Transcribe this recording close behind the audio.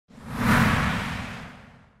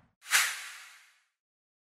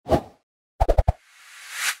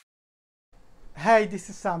Hi, this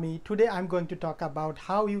is Sami. Today I'm going to talk about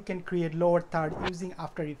how you can create lower third using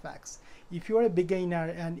After Effects. If you're a beginner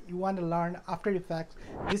and you want to learn After Effects,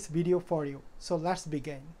 this video for you. So let's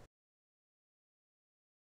begin.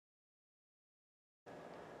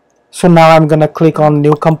 So now I'm gonna click on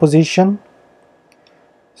new composition.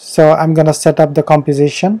 So I'm gonna set up the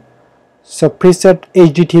composition. So preset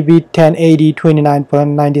HDTV 1080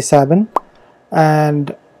 29.97,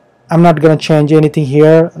 and I'm not gonna change anything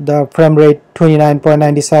here. The frame rate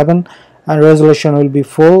 29.97 and resolution will be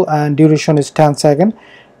full and duration is 10 seconds.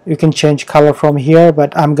 You can change color from here,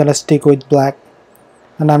 but I'm gonna stick with black,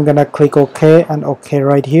 and I'm gonna click OK and OK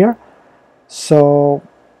right here. So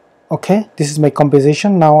okay, this is my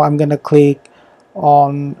composition. Now I'm gonna click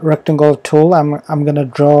on rectangle tool. I'm gonna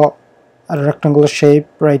draw a rectangular shape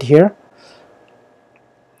right here.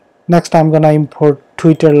 Next I'm gonna import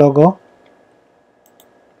Twitter logo.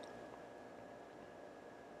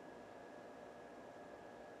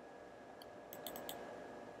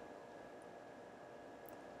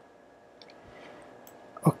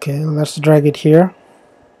 Okay, let's drag it here.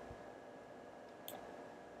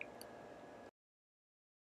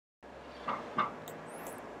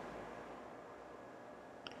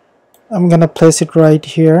 I'm gonna place it right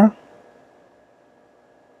here.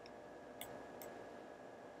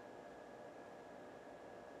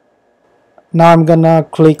 Now I'm gonna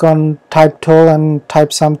click on type tool and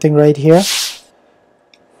type something right here.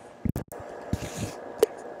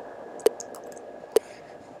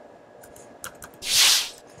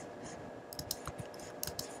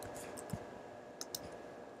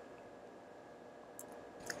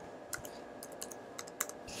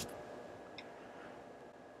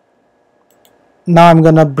 Now I'm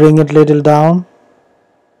gonna bring it little down.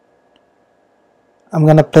 I'm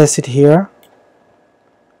gonna place it here.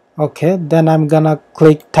 Okay, then I'm gonna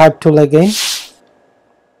click type tool again.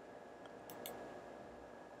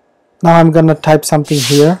 Now I'm gonna type something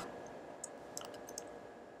here.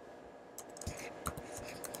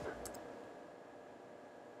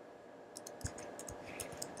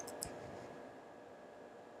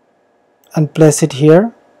 And place it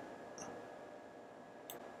here.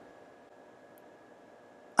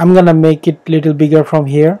 I'm gonna make it little bigger from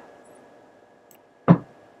here.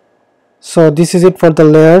 So this is it for the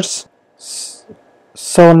layers.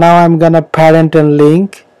 So now I'm gonna parent and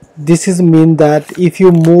link. This is mean that if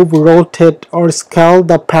you move, rotate or scale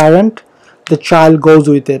the parent, the child goes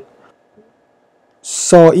with it.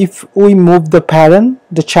 So if we move the parent,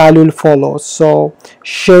 the child will follow. So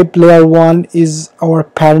shape layer 1 is our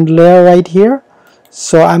parent layer right here.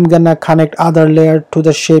 So I'm gonna connect other layer to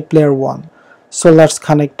the shape layer 1. So let's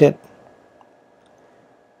connect it.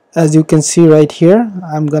 As you can see right here,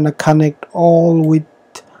 I'm gonna connect all with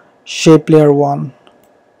shape layer 1.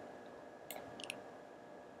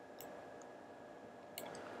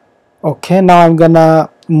 Okay, now I'm gonna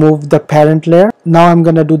move the parent layer. Now I'm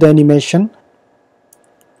gonna do the animation.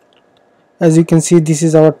 As you can see, this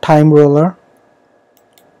is our time ruler,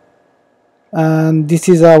 and this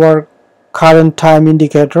is our current time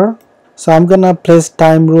indicator. So I'm gonna place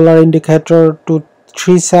time ruler indicator to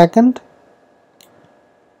 3 seconds,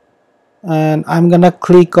 and I'm gonna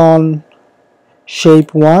click on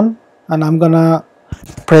shape 1 and I'm gonna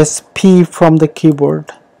press P from the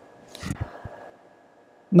keyboard.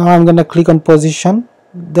 Now I'm gonna click on position.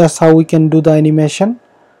 That's how we can do the animation.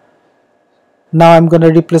 Now I'm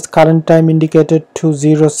gonna replace current time indicator to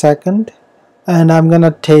 0 second, and I'm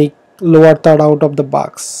gonna take lower third out of the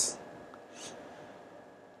box.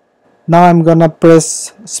 Now I'm gonna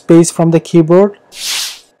press space from the keyboard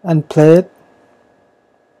and play it.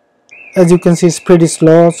 As you can see, it's pretty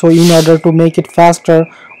slow, so in order to make it faster,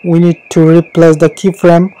 we need to replace the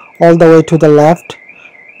keyframe all the way to the left.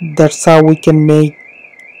 That's how we can make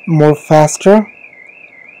more faster.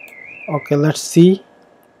 Okay, let's see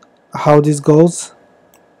how this goes.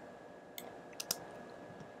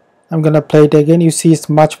 I'm gonna play it again. You see, it's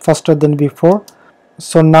much faster than before.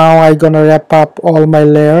 So now I'm gonna wrap up all my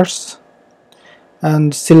layers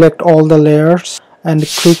and select all the layers and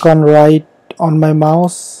click on right on my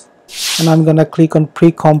mouse, and I'm gonna click on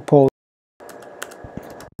pre-compose.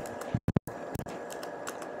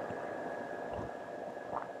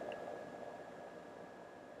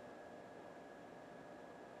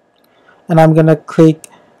 And I'm gonna click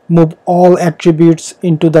move all attributes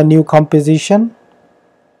into the new composition,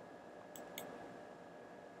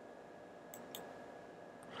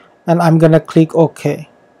 and I'm gonna click OK.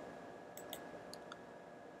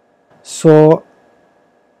 So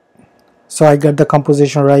I got the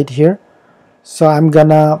composition right here. So I'm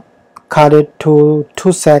gonna cut it to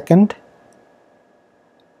 2 seconds.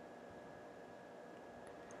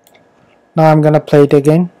 Now I'm gonna play it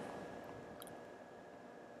again.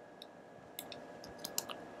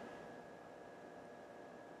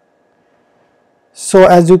 So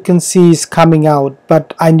as you can see, it's coming out,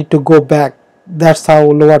 but I need to go back. That's how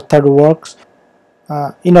lower third works.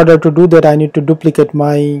 In order to do that, I need to duplicate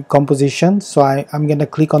my composition. So I'm gonna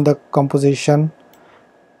click on the composition,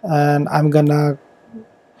 and I'm gonna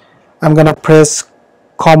press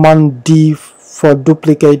Command D for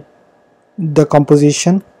duplicate the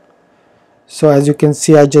composition. So as you can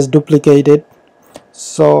see, I just duplicated.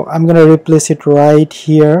 So I'm gonna replace it right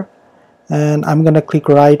here, and I'm gonna click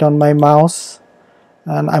right on my mouse,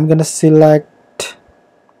 and I'm gonna select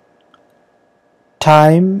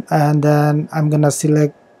time, and then I'm gonna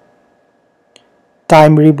select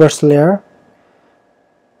time reverse layer.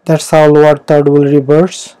 That's how lower third will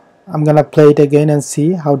reverse. I'm gonna play it again and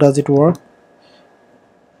see how does it work.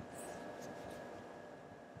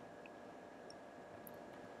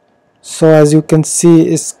 So as you can see,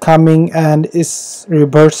 it's coming and it's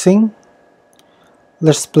reversing.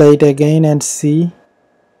 Let's play it again and see.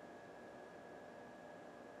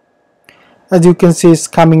 As you can see, it's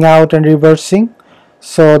coming out and reversing.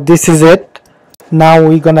 So this is it. Now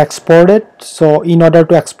we're gonna export it. So in order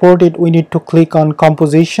to export it, we need to click on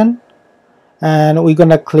composition, and we're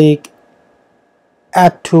gonna click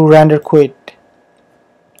add to render quit.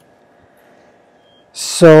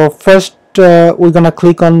 So first we're gonna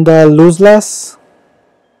click on the lossless,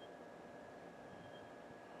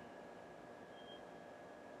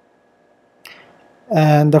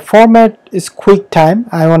 and the format is QuickTime.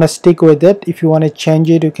 I want to stick with it. If you want to change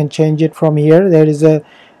it, you can change it from here. Here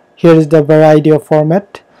is the variety of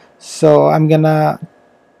format. So I'm gonna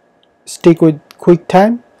stick with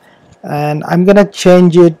QuickTime, and I'm gonna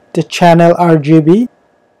change it to channel RGB.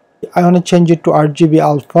 I want to change it to RGB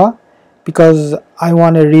alpha because I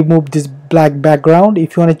want to remove this black background.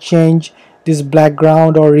 If you want to change this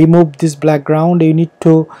background or remove this background, you need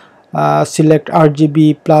to select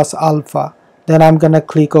RGB plus alpha. Then I'm gonna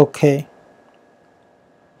click OK.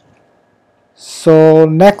 So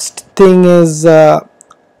next thing is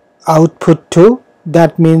output to.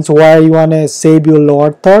 That means where you want to save your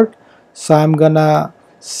lower third. So I'm gonna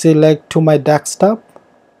select to my desktop.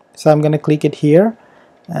 So I'm gonna click it here,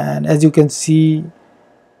 and as you can see,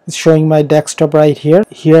 it's showing my desktop right here.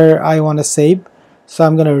 Here I want to save, so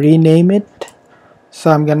I'm gonna rename it.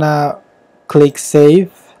 So I'm gonna click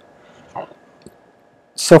save.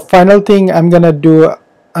 So final thing I'm gonna do,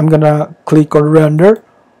 I'm gonna click on render.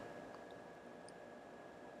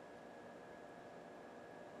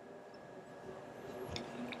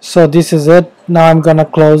 So this is it. Now I'm gonna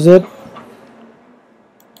close it,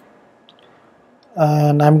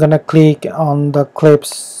 and I'm gonna click on the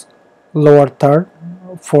clips lower third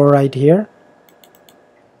for right here.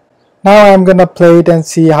 Now I'm gonna play it and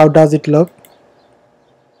see how does it look.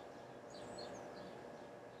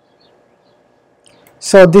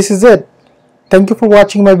 So this is it. Thank you for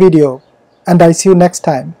watching my video, and I see you next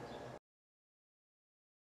time.